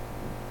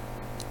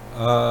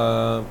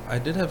 I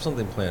did have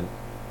something planned.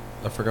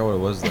 I forgot what it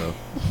was though.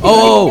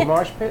 Oh.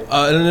 Marsh pit.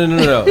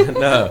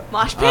 No.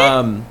 Mosh pit?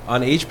 On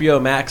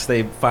HBO Max,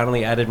 they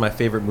finally added my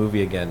favorite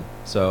movie again.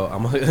 So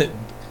I'm. I Which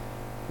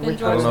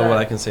Enjoy don't one's know that? what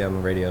I can say on the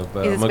radio,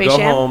 but Is it I'm gonna Space go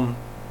Jam? home,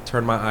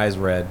 turn my eyes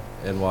red,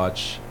 and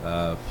watch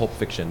Pulp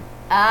Fiction.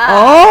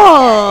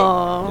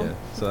 Oh. Yeah.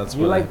 So that's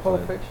You what I like have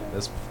Pulp planned. Fiction?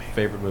 That's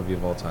favorite movie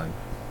of all time.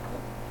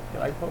 You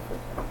like Pulp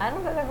Fiction? I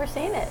don't know if I've ever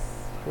seen it.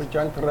 With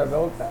John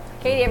Travolta?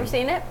 Katie, ever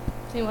seen it?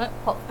 See what?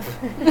 Pulp,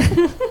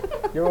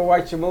 You ever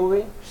watch a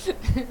movie?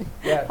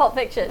 Yeah. Pulp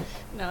Fiction.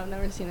 No, I've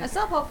never seen I it.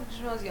 saw Pulp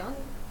Fiction when I was young.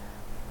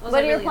 What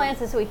are your plans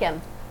this weekend?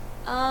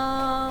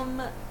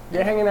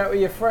 You're hanging out with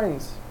your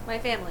friends. My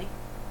family.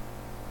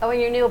 Oh, in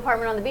your new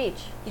apartment on the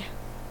beach. Yeah.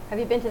 Have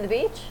you been to the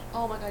beach?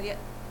 Oh my god, yeah.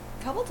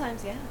 A couple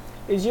times, yeah.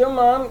 Is your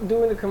mom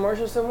doing the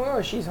commercial somewhere,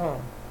 or she's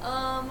home?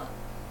 Oh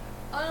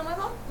no,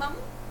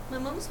 my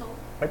mom's home.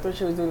 I thought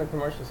she was doing a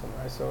commercial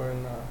somewhere. I saw her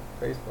in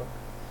Facebook.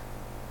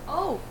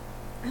 Oh,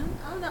 I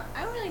don't know.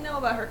 I don't really know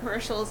about her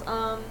commercials.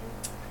 Oh,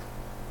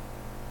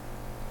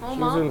 She was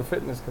mom. doing the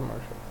fitness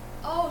commercial.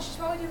 Oh, she's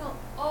probably doing a.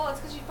 Oh, it's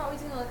because she's probably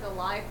doing like a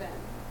live then,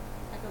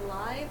 like a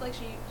live, like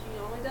she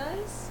normally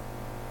does.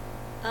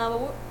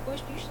 But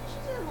usually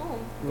she's at home.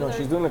 No, with her-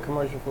 she's doing a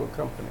commercial for a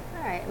company.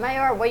 All right,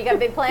 Mayor, what, you got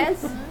big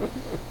plans?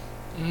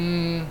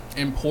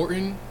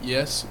 Important,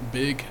 yes.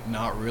 Big,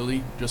 not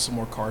really. Just some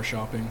more car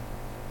shopping.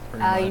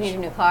 Pretty Oh, much. you need a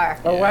new car.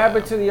 Oh, what Yeah.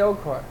 happened to the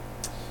old car?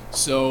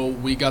 So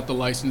we got the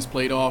license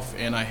plate off,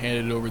 and I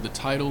handed over the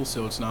title,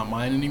 so it's not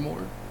mine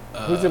anymore.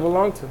 Who's it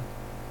belong to?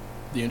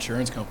 The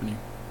insurance company.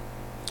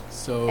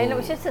 So And it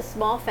was just a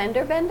small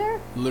fender bender?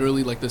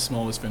 literally like the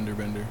smallest fender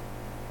bender.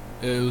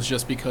 It was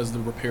just because the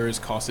repairs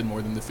costed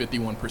more than the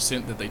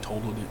 51% that they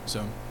totaled it.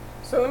 So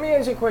So let me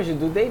ask you a question.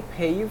 Do they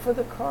pay you for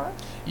the car?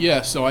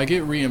 yeah, so I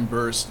get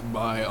reimbursed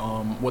by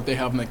what they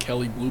have in the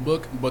Kelly Blue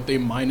Book, but they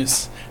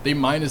minus the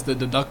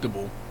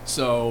deductible.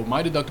 So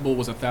my deductible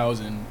was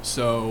 1,000,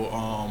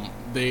 so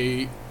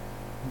they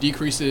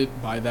decrease it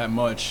by that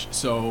much.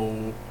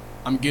 So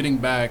I'm getting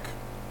back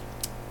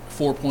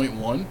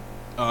 4.1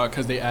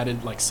 because they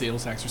added like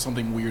sales tax or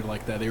something weird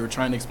like that. They were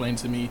trying to explain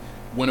to me,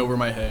 went over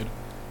my head,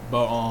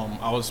 but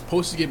I was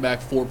supposed to get back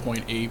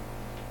 4.8.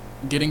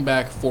 Getting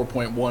back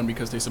 4.1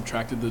 because they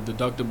subtracted the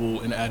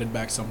deductible and added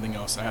back something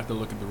else. I have to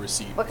look at the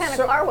receipt. What kind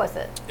So- of car was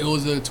it? It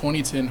was a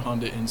 2010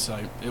 Honda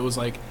Insight. It was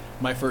like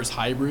my first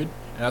hybrid,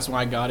 and that's when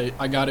I got it.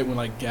 I got it when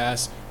like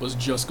gas was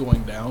just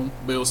going down,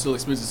 but it was still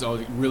expensive, so I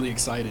was really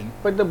excited.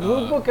 But the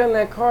blue book on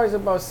that car is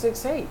about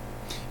 6'8".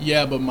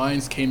 Yeah, but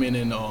mine's came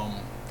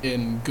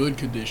in good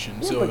condition.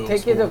 Yeah, so but it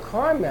take was it to for-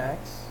 CarMax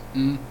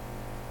Mm,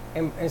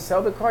 and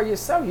sell the car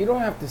yourself. You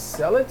don't have to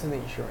sell it to the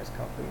insurance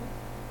company.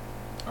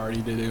 I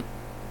already did it.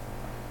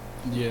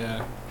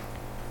 Yeah.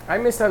 I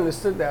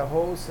misunderstood that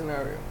whole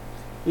scenario.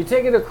 You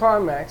take it to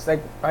CarMax,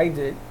 like I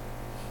did.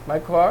 My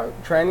car,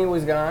 tranny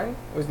was gone,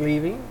 was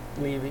leaving.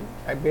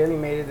 I barely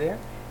made it there.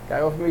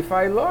 Guy offered me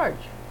 5 large.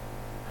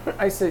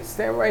 I said,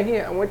 stand right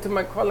here. I went to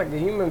my car like a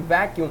human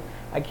vacuum.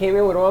 I came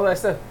in with all that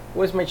stuff.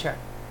 Where's my check?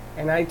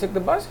 And I took the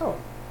bus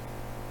home.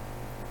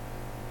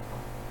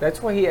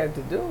 That's what he had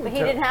to do. But he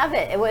didn't have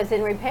it. It was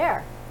in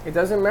repair. It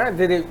doesn't matter.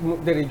 Did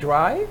it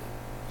drive?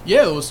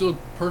 Yeah, it was still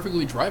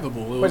perfectly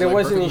drivable. But it like,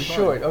 wasn't perfectly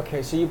insured. fine.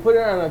 Okay, so you put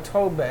it on a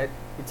tow bed.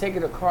 You take it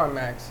to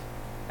CarMax.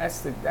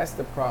 That's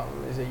the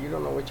problem. Is that you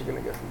don't know what you're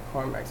gonna get from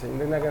CarMax, and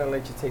they're not gonna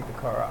let you take the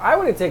car out. I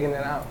would have taken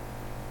it out.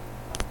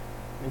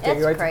 You take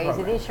it That's right to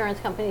crazy. The CarMax. insurance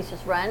companies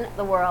just run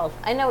the world.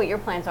 I know what your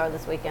plans are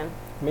this weekend.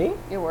 Me?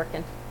 You're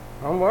working.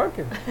 I'm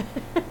working.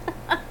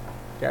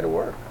 Gotta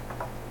work.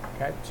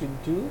 Got to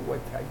do what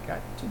I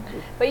got to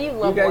do. But you You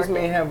love guys working.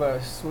 may have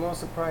a small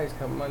surprise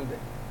come Monday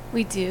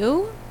We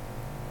do.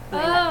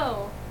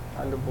 Oh.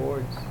 on the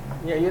boards.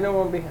 Yeah, you know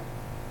what I'm behind.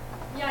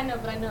 Yeah, I know,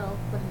 but I know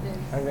what it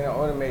is. I'm gonna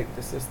automate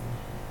the system.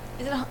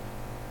 Is it? I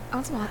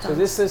want some hot dogs. So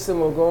this system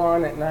will go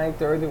on at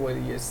 9:30, whether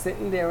you're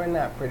sitting there or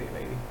not, pretty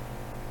lady.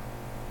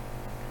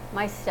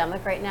 My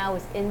stomach right now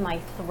is in my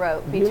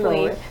throat You know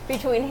between it.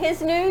 between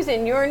his news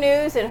and your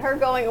news and her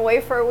going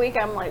away for a week.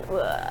 I'm like,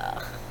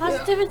 ugh.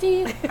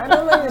 Positivity. I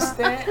don't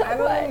understand. I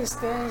don't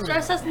understand.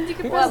 Stress has nothing to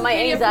do with What, my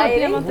positivity at 4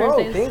 p.m. on anxiety?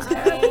 Whoa, Thursdays. things I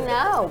happen.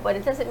 know, but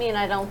it doesn't mean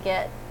I don't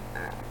get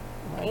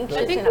anxious.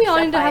 I think and we all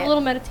upset need to by have it. a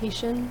little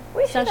meditation.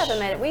 We should sesh.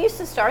 have a We used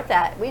to start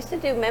that. We used to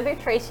do. Remember,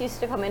 Trace used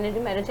to come in and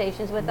do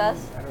meditations with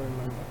us, I don't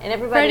remember. and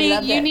everybody Freddie,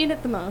 loved you it. need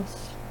it the most.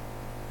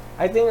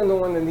 I think I'm the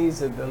one that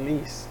needs it the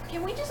least.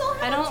 Can we just all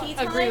I have a tea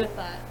don't time? agree with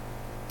that.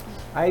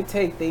 I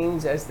take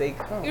things as they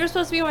come. You were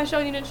supposed to be on my show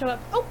and you didn't show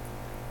up. Oh,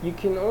 You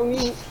can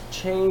only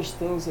change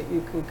things that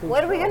you can control.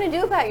 What are we going to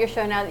do about your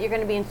show now that you're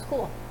going to be in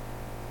school?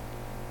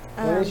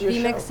 When is your be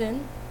show? mixed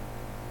in.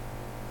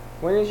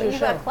 When is But your you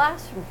show? got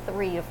class from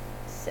 3 to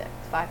 6,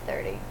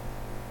 5:30.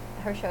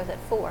 Her show's at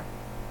 4.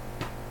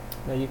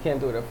 No, you can't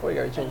do it at 4. You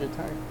gotta change your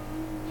time.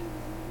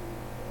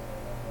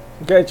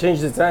 You gotta change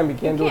the time. You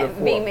can't You do it at can't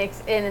 4. be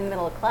mixed in the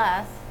middle of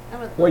class. I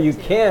would Well, love you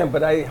to. can,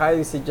 but I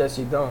highly suggest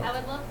you don't. I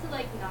would love to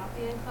like not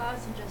be in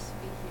class and just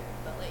be here,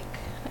 but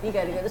like You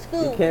got to go to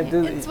school. You can't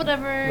do it's that.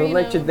 whatever. Don't you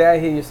let your know.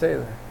 dad hear you say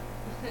that.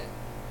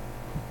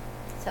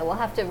 So we'll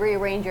have to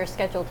rearrange your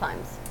schedule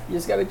times. You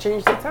just gotta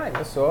change the time.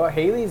 That's all.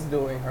 Haley's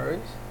doing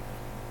hers.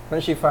 When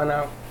she found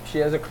out she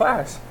has a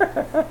class,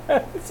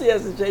 she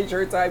has to change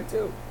her time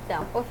too.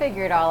 So we'll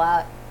figure it all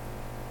out.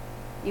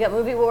 You got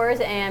Movie Wars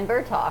and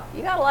Bird Talk.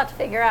 You got a lot to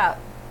figure out.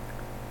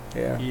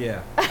 Yeah.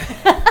 Yeah.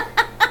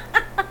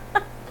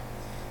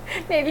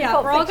 Maybe Yeah,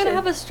 Pulp we're all gonna Fiction.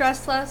 have a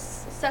stress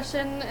less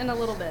session in a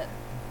little bit.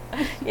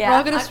 Yeah. We're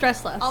all gonna I-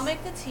 stress less. I'll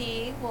make the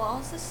tea. We'll all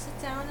just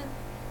sit down and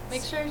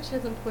Make sure she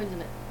doesn't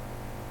poison it.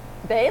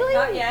 Bailey?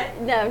 Not yet.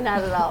 No,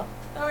 not at all.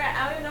 Alright,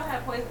 I don't even know how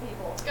to poison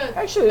people. Good.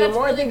 Actually, the That's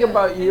more I really think good.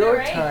 about know, your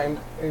right? time,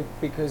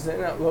 because they're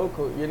not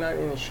local, you're not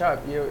in the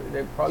shop.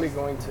 They're probably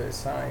going to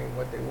assign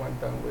what they want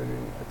done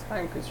within a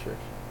time constriction.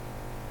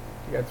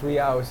 You got 3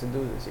 hours to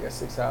do this. You got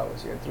 6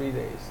 hours. You got 3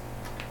 days.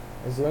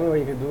 It's the only way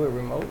you can do it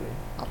remotely.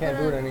 You can't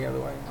do it any other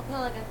way. I'll put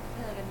like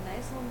a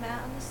nice little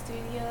mat on the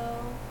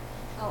studio.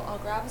 I'll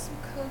grab some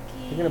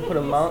cookies. You're gonna put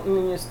a mountain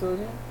in your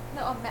studio?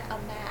 No, a mat.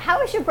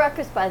 How was your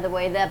breakfast, by the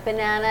way? That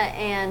banana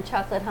and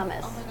chocolate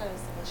hummus. Oh my god, it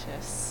was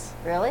delicious.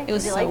 Really? It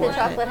was Did you so like the worth it.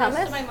 chocolate The rest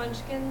of hummus? my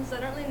munchkins, I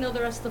don't really know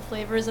the rest of the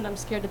flavors, and I'm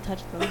scared to touch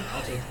them.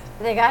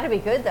 They got to be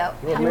good though.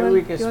 Well, You maybe want-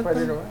 we can you want spread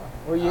it them? around.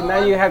 Well, Oh,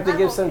 now you have to I'm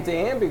give some okay.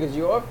 to Ann because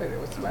you offered it.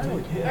 What's the matter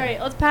with you? All right,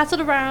 let's pass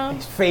it around.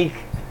 It's fake.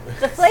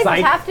 The flavors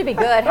Psych. have to be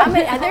good. How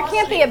many?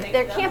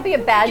 There can't be a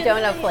bad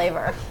donut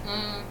flavor.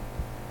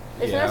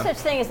 There's Yeah. no such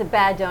thing as a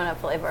bad donut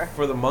flavor.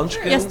 For the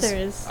munchkins, Yes, there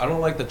is. I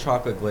don't like the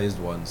chocolate glazed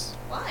ones.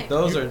 Why?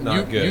 Those are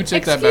not good. You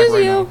take that back Excuse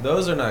right you. now.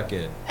 Those are not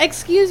good.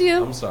 Excuse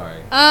you. I'm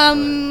sorry. How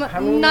many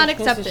Not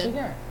munchkins does she accepted.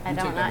 got? I You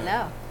do take not that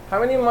know. How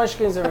many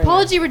munchkins are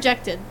Apology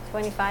rejected.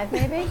 25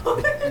 maybe?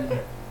 in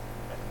there?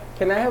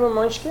 Can I have a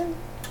munchkin?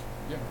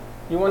 Yeah.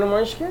 You want a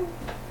munchkin?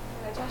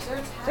 Josh, they're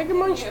Take a attacking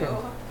munchkin.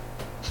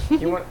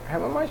 You want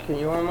have a munchkin?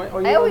 You want a munchkin? Oh,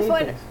 you I don't always eat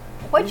want. things.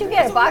 What'd you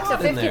get? A box of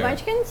lot in 50 there.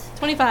 munchkins?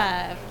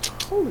 25.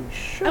 Holy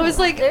shit! I was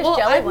like, There's well,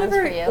 jelly I've ones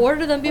never for you.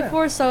 ordered them Where?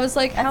 before, so I was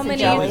like, That's how a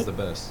many? jelly. Jelly's the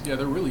best. Yeah,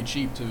 they're really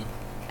cheap too.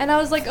 And I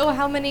was like, oh,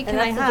 how many can And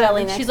I that's the have?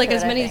 jelly And next she's like, to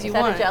as it, I many think. as you Is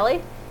that want. a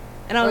jelly?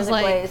 And I Or was is it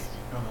like, glazed?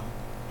 Uh-huh.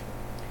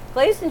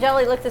 Glazed and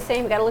jelly look the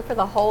same. You gotta look for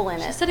the hole in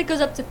she it. said it goes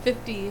up to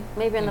 50.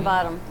 Maybe in the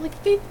bottom. Like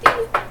 50?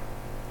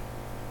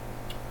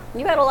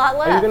 You had a lot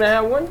left. Are you gonna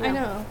have one? I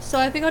know. So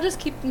I think I'll just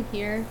keep them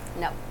here.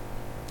 No.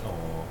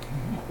 Oh.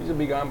 These will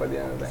be gone by the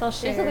end of the So day. I'll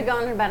These will share. be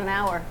gone in about an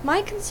hour.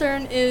 My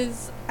concern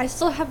is I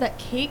still have that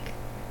cake,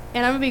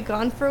 and I'm gonna be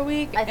gone for a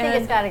week. I think and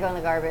it's gotta go in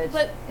the garbage.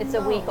 But It's a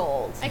no. week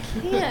old. I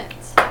can't.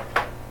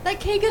 That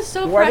cake is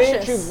so Why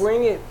precious. didn't you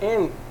bring it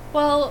in?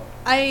 Well,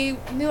 I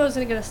knew I was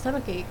gonna get a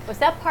stomach ache. Was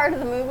that part of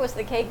the move? Was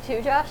the cake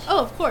too, Josh? Oh,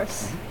 of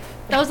course.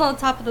 That was on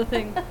the top of the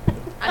thing.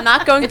 I'm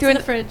not going It's through in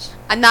the fridge.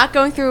 I'm not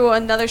going through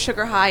another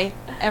sugar high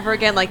ever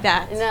again like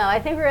that. No, I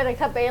think we're gonna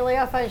cut Bailey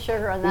off on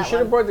sugar on You that should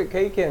have one. brought the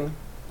cake in,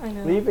 I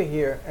know. leave it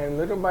here, and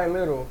little by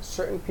little,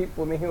 certain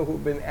people in here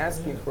who've been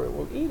asking for it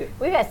will eat it.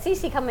 We got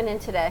Cece coming in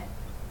today.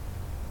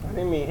 I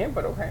didn't mean him,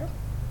 but okay.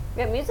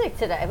 We got music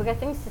today. We got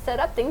things to set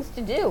up, things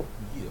to do.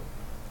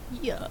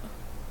 Yeah.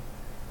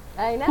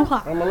 I know.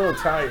 Hoo-ha. I'm a little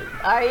tired.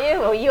 Are you?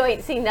 Well, you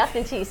ain't seen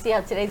nothing till you see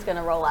how today's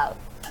gonna roll out.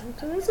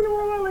 So it's gonna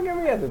roll out like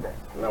every other day.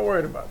 I'm not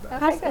worried about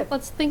that. Okay, good.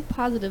 Let's think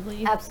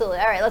positively. Absolutely.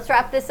 All right, let's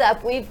wrap this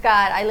up. We've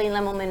got Eileen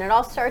Lemelman. It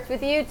all starts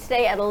with you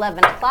today at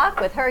 11 o'clock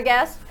with her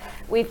guest.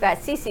 We've got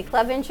Cece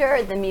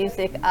Clevenger, the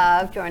music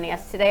of joining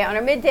us today on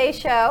our midday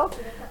show.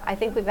 I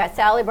think we've got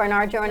Sally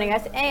Bernard joining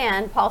us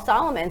and Paul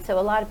Solomon. So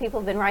a lot of people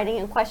have been writing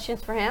in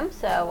questions for him.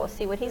 So we'll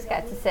see what he's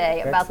got to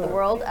say about the Excellent.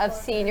 world of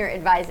senior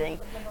advising.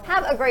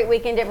 Have a great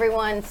weekend,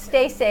 everyone.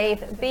 Stay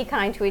safe, be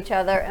kind to each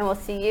other, and we'll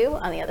see you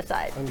on the other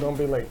side. And don't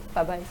be late.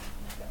 Bye-bye.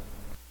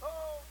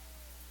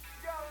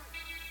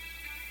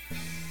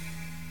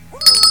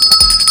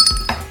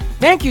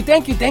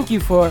 Thank you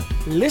for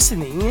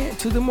listening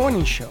to the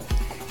morning show.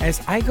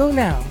 As I go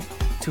now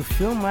to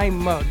fill my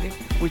mug,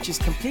 which is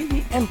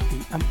completely empty,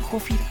 I'm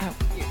coffeeed out.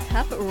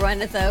 Cup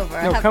runneth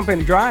over. No, Have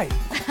company dry.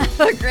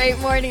 a great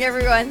morning,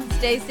 everyone.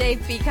 Stay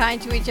safe, be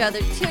kind to each other.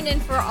 Tune in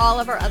for all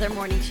of our other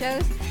morning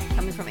shows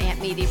coming from Ant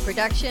Media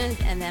Productions,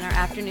 and then our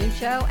afternoon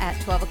show at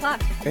 12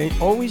 o'clock. And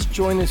always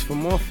join us for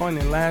more fun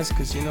and laughs,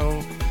 because you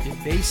know your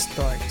day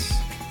starts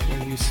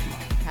when you smile.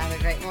 Have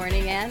a great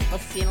morning, and we'll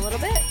see you in a little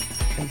bit.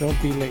 And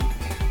don't be late.